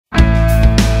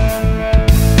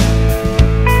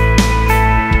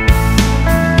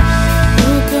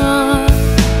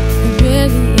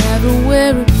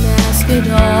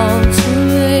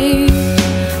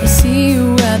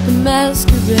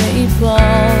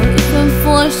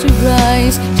close your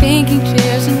eyes, taking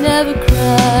chairs and never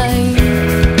cry.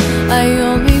 I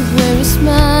only wear a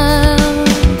smile.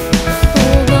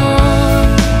 Hold on.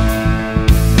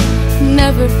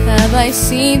 Never have I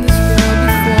seen this girl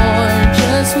before.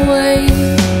 Just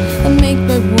wait, I'll make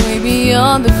my way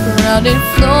beyond the crowded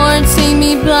floor and take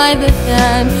me by the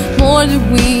hand, more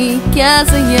than weak as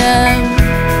I am.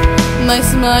 My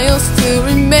smile still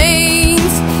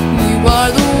remains. You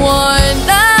are the one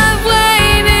I've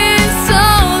waited so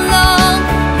long.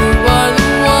 You are the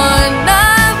one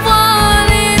I've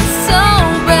wanted so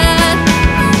bad.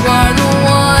 You are the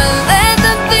one, let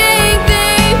them think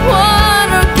they won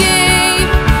or gave,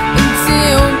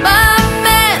 until my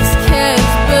mask has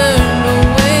burned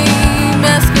away.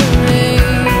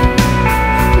 Masquerade,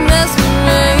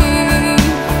 masquerade,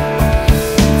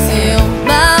 till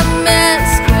my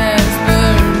mask has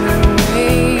burned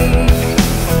away.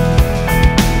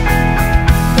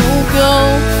 Don't go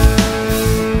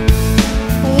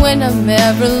when I'm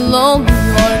ever alone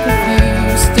or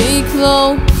confused. Stay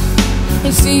close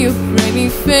and see your pretty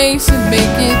face and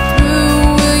make it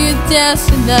through. Will you dance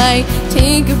tonight?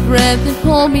 Take a breath and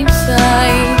hold me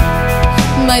tight.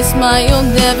 My smile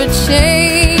never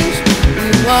changed.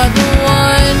 You are the